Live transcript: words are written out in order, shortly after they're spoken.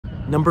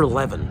Number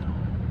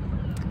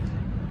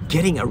 11,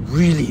 getting a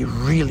really,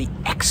 really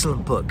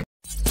excellent book.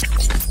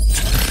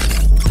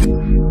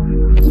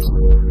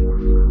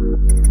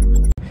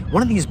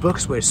 One of these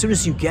books where as soon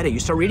as you get it, you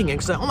start reading it,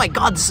 it's like, oh my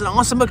God, this is an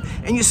awesome book,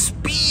 and you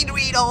speed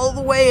read all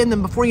the way, and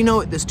then before you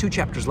know it, there's 2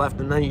 chapters left,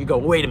 and then you go,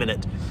 wait a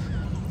minute.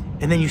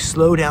 And then you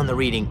slow down the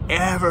reading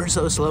ever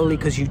so slowly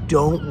because you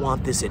don't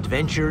want this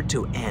adventure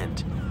to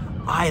end.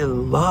 I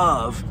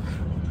love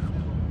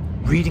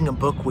reading a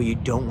book where you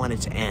don't want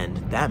it to end.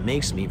 That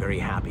makes me very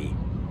happy.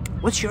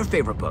 What's your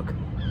favorite book?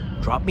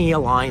 Drop me a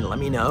line, let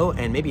me know,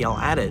 and maybe I'll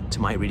add it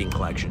to my reading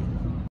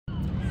collection.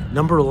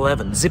 Number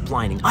 11,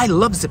 ziplining. I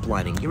love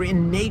ziplining. You're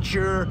in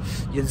nature,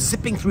 you're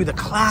zipping through the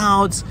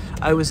clouds.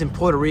 I was in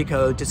Puerto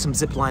Rico, did some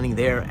ziplining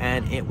there,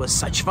 and it was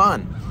such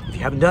fun. If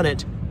you haven't done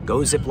it, go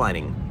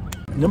ziplining.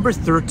 Number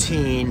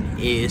 13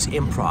 is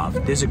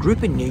improv. There's a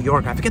group in New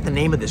York, I forget the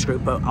name of this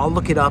group, but I'll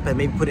look it up and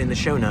maybe put it in the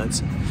show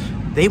notes.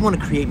 They want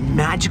to create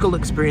magical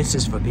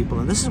experiences for people,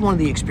 and this is one of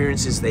the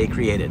experiences they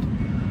created.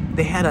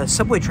 They had a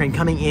subway train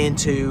coming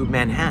into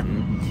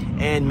Manhattan,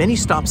 and many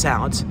stops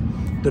out,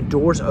 the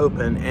doors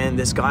open, and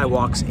this guy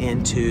walks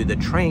into the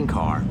train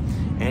car,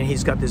 and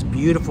he's got this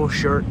beautiful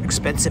shirt,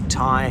 expensive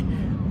tie,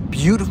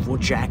 beautiful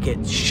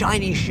jacket,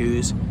 shiny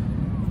shoes,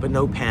 but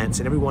no pants,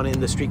 and everyone in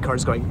the streetcar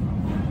is going,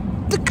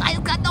 the guy's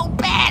got no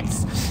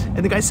pants!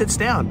 And the guy sits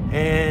down,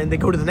 and they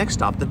go to the next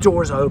stop. The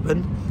doors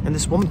open, and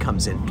this woman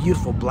comes in.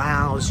 Beautiful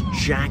blouse,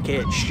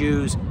 jacket,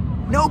 shoes,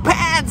 no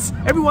pants!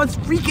 Everyone's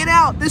freaking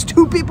out. There's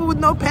 2 people with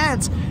no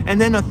pants. And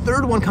then a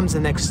third one comes to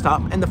the next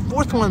stop, and the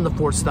fourth one in the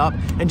fourth stop.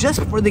 And just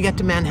before they get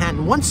to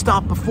Manhattan, 1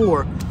 stop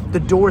before, the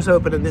doors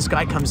open, and this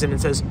guy comes in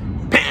and says,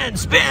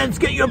 pants, pants,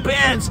 get your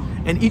pants!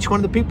 And each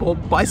one of the people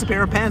buys a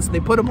pair of pants, and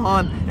they put them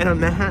on, and in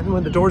Manhattan,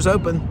 when the doors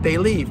open, they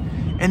leave.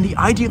 And the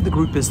idea of the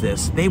group is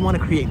this: they want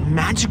to create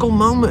magical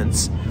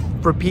moments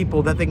for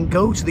people that they can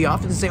go to the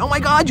office and say, oh my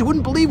God, you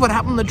wouldn't believe what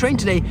happened on the train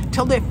today.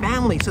 Tell their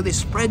family, so they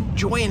spread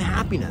joy and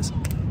happiness.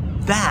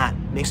 That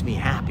makes me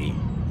happy.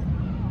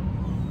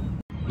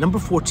 Number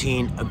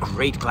 14, a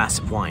great glass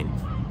of wine.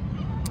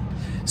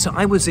 So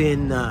I was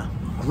in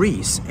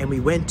Greece, and we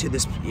went to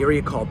this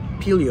area called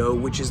Pilio,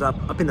 which is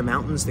up in the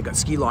mountains. They got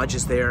ski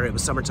lodges there. It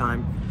was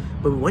summertime.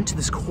 But we went to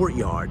this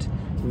courtyard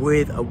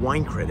with a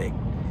wine critic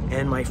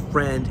and my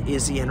friend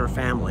Izzy and her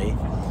family,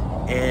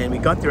 and we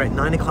got there at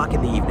 9 o'clock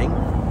in the evening,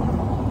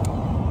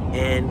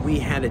 and we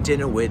had a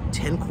dinner with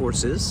 10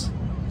 courses,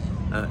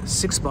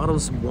 6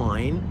 bottles of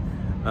wine,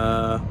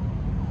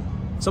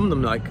 some of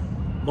them like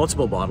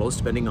multiple bottles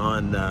depending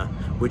on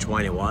which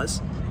wine it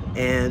was,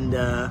 and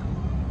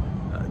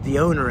the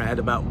owner at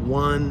about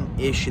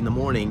 1-ish in the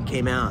morning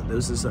came out. There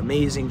was this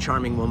amazing,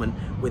 charming woman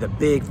with a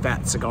big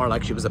fat cigar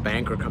like she was a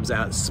banker, comes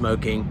out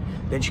smoking.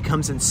 Then she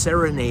comes and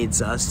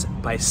serenades us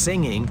by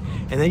singing,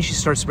 and then she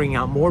starts bringing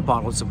out more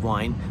bottles of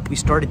wine. We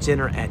started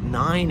dinner at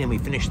 9 and we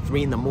finished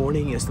 3 in the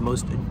morning. It's the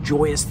most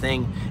joyous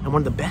thing, and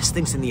one of the best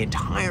things in the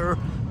entire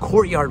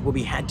courtyard where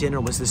we had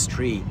dinner was this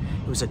tree.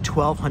 It was a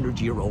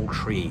 1,200-year-old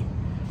tree.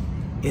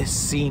 It's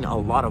seen a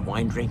lot of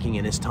wine drinking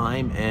in its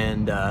time,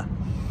 and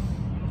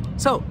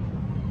so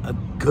a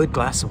good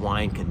glass of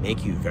wine can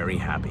make you very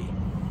happy.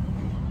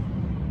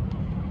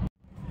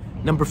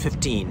 Number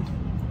 15,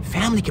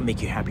 family can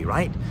make you happy,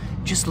 right?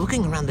 Just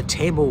looking around the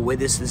table with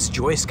this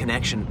joyous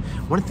connection.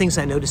 One of the things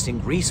I noticed in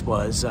Greece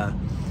was,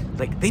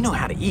 like, they know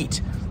how to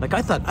eat. Like,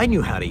 I thought I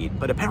knew how to eat,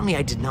 but apparently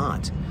I did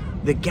not.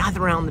 They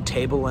gather around the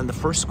table, and the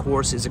first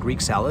course is a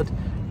Greek salad,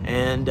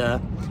 and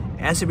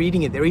as they're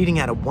eating it, they're eating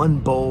out of 1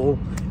 bowl,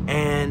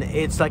 and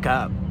it's like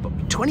a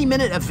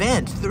 20-minute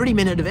event,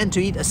 30-minute event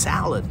to eat a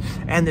salad.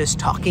 And there's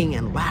talking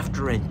and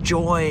laughter and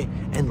joy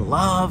and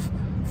love.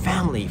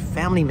 Family.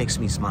 Family makes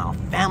me smile.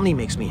 Family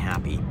makes me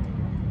happy.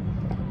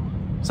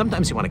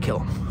 Sometimes you want to kill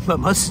them, but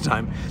most of the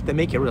time they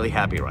make you really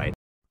happy, right?